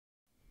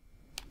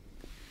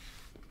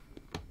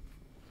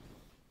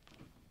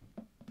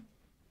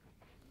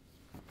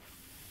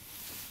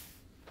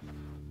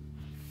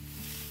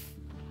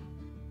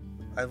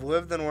I've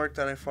lived and worked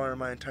on a farm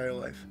my entire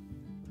life.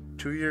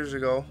 2 years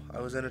ago,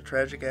 I was in a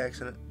tragic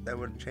accident that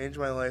would change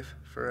my life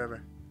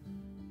forever.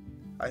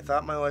 I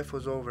thought my life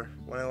was over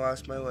when I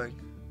lost my leg.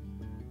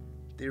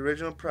 The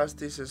original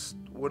prosthesis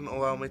wouldn't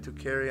allow me to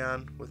carry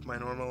on with my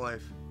normal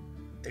life.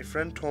 A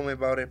friend told me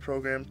about a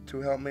program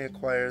to help me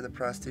acquire the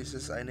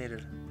prosthesis I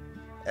needed.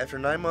 After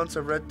 9 months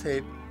of red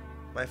tape,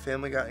 my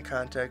family got in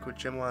contact with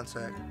Jim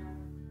Wansacz.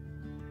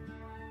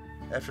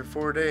 After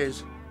 4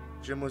 days,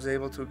 Jim was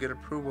able to get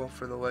approval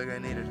for the leg I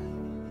needed.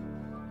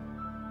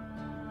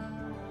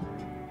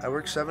 I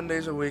work 7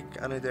 days a week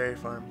on a dairy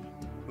farm.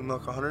 We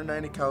milk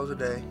 190 cows a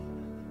day.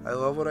 I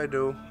love what I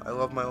do. I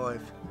love my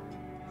life.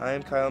 I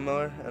am Kyle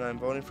Miller, and I'm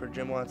voting for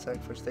Jim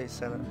Wansacz for State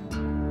Senate.